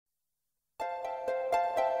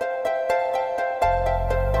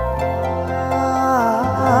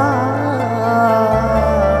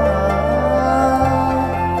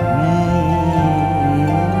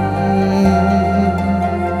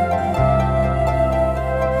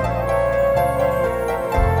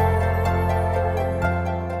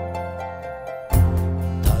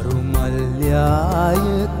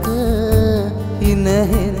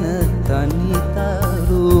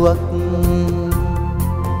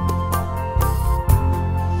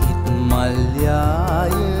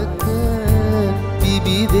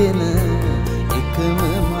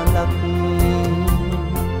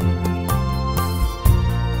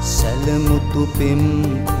පෙම්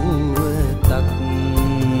පුවතක්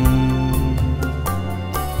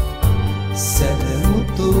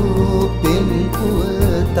සැලමුතු පෙම්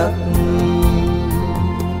පුවතක්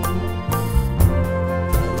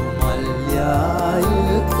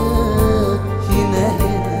මල්යායක හිනහෙන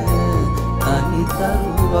තනි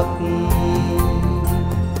තරුවක්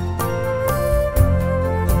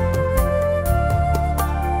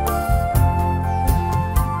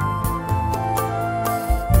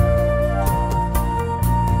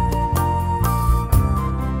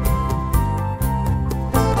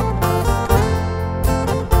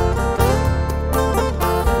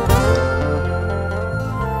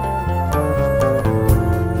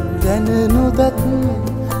නොදත්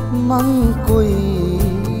මං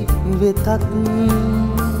කොයි වෙතත්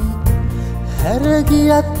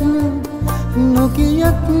හැරගියත්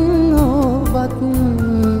නොගියත් ඔබත්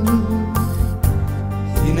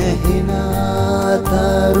හිනහිනා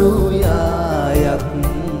තරුයායක්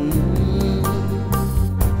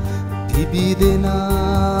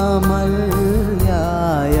තිබිදෙනා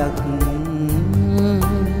මල්යායක්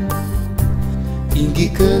ඉඟි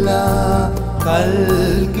කළා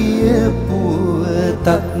කල්ගිය පුවතක්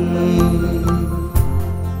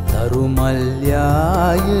තරු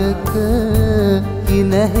මල්යායක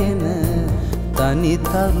හිනහෙන තනි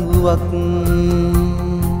තරුවක්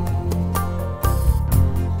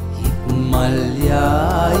හිත්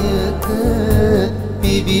මල්යායක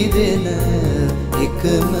පිබිදෙන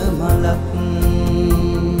එකම මලක්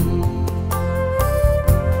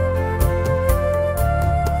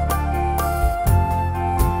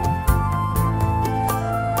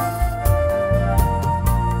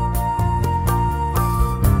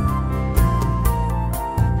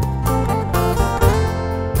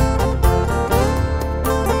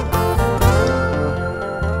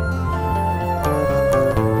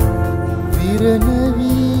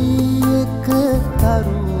විරණවියක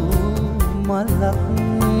තරු මලක්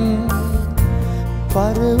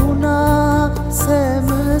පරවුණා සෑම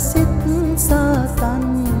සිත් සතන්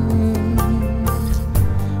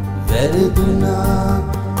වැරදුනා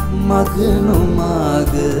මග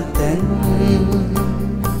නොමග තැන්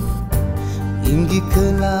ඉඟි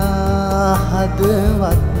කළා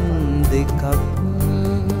හදවත් දෙකක්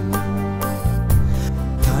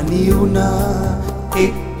තනි වුණා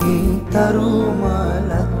එක් තරු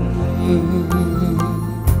මලක්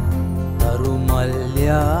තරු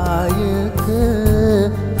මල්යායක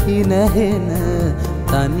හිනහෙන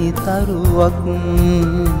තනි තරුවක්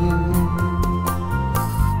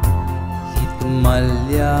හිත්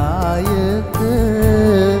මල්යායක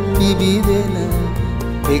පිබිදෙන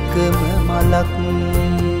එකම මලක්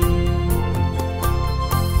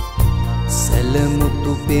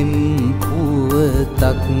සැලමුතු පෙම්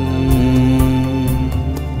පුවතක්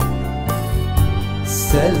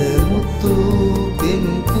සැලමුතු පෙම්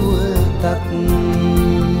පුවතක්